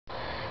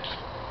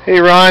Hey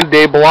Ron,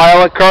 Dave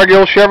Belisle at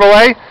Cargill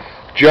Chevrolet.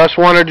 Just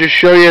wanted to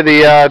show you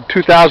the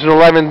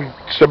 2011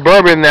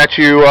 Suburban that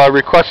you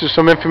requested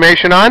some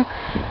information on.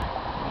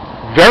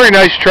 Very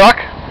nice truck,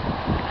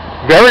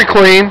 very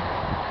clean,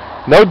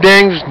 no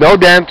dings, no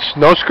dents,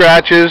 no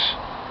scratches.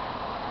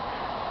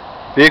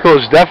 Vehicle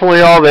is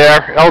definitely all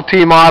there.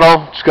 LT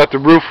model. It's got the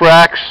roof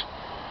racks.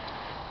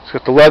 It's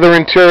got the leather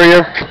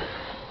interior,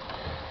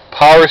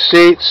 power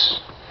seats,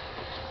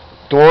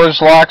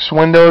 doors, locks,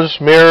 windows,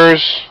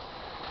 mirrors.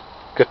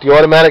 Got the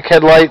automatic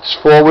headlights,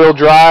 four-wheel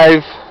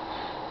drive,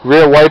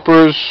 rear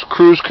wipers,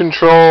 cruise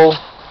control.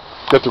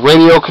 Got the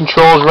radio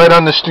controls right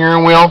on the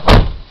steering wheel.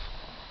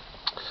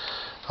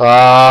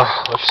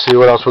 Let's see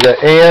what else we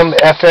got. AM,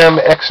 FM,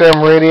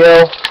 XM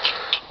radio.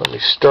 Let me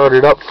start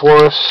it up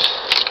for us.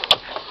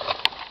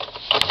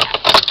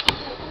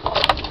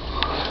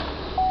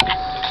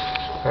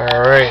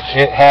 Alright,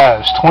 it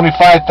has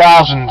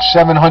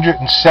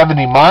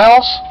 25,770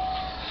 miles.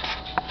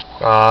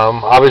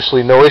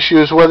 Obviously no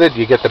issues with it.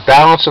 You get the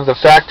balance of the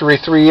factory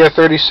 3-year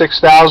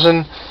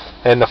 36,000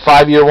 and the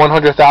 5-year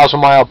 100,000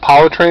 mile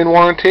powertrain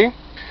warranty.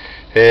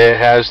 It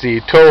has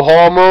the tow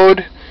haul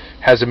mode,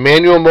 has a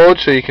manual mode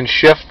so you can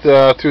shift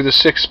through the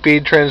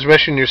 6-speed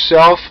transmission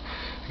yourself.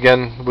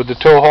 Again, with the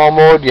tow haul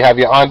mode you have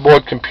your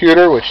onboard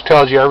computer which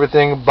tells you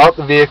everything about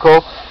the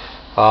vehicle,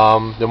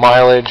 the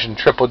mileage and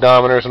trip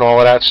odometers and all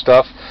of that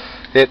stuff.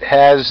 It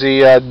has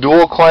the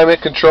dual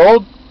climate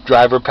control.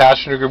 Driver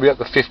passenger going to be up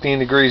to 15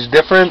 degrees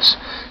difference.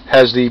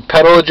 Has the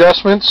pedal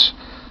adjustments.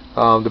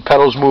 The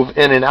pedals move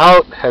in and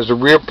out. Has a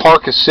rear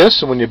park assist,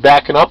 so when you're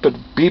backing up it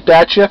beep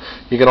at you.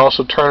 You can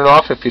also turn it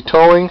off if you're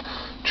towing.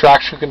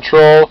 Traction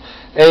control,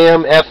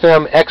 AM,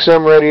 FM,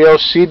 XM radio,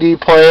 CD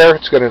player.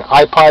 It's got an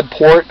iPod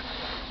port.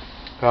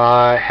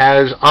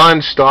 Has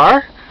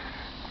OnStar.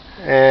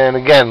 And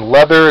again,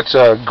 leather. It's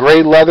a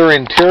gray leather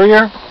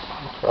interior.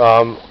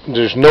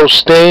 There's no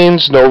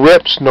stains, no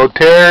rips, no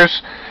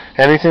tears,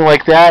 anything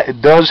like that.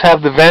 It does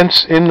have the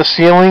vents in the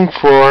ceiling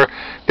for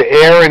the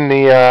air and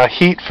the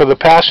heat for the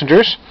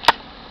passengers.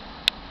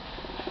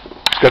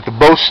 It's got the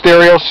Bose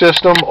stereo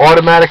system,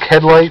 automatic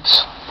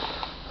headlights.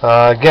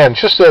 Again,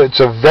 it's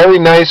a very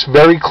nice,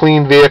 very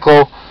clean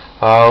vehicle.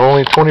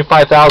 Only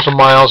 25,000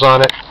 miles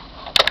on it.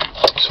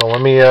 So let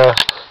me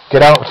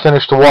get out and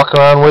finish the walk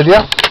around with you.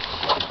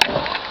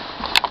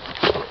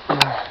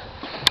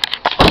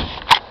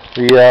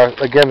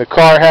 Again, the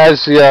car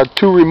has the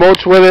 2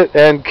 remotes with it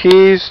and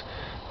keys.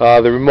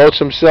 The remotes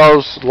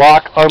themselves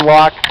lock,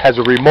 unlock. Has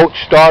a remote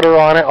starter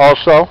on it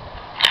also.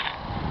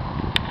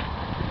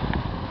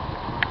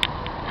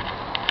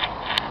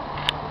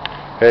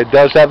 It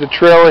does have the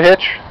trailer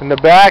hitch in the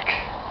back.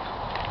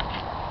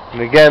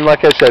 And again,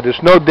 like I said,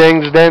 there's no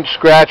dings, dents,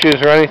 scratches,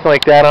 or anything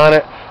like that on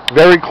it.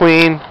 Very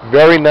clean,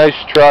 very nice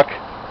truck.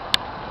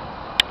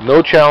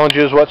 No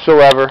challenges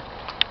whatsoever.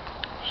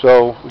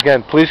 So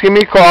again, please give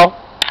me a call.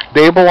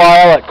 Dave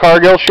Belisle at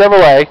Cargill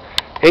Chevrolet,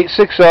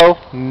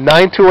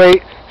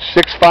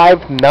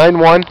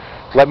 860-928-6591.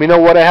 Let me know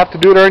what I have to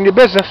do to earn your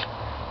business.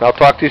 I'll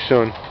talk to you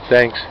soon.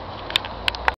 Thanks.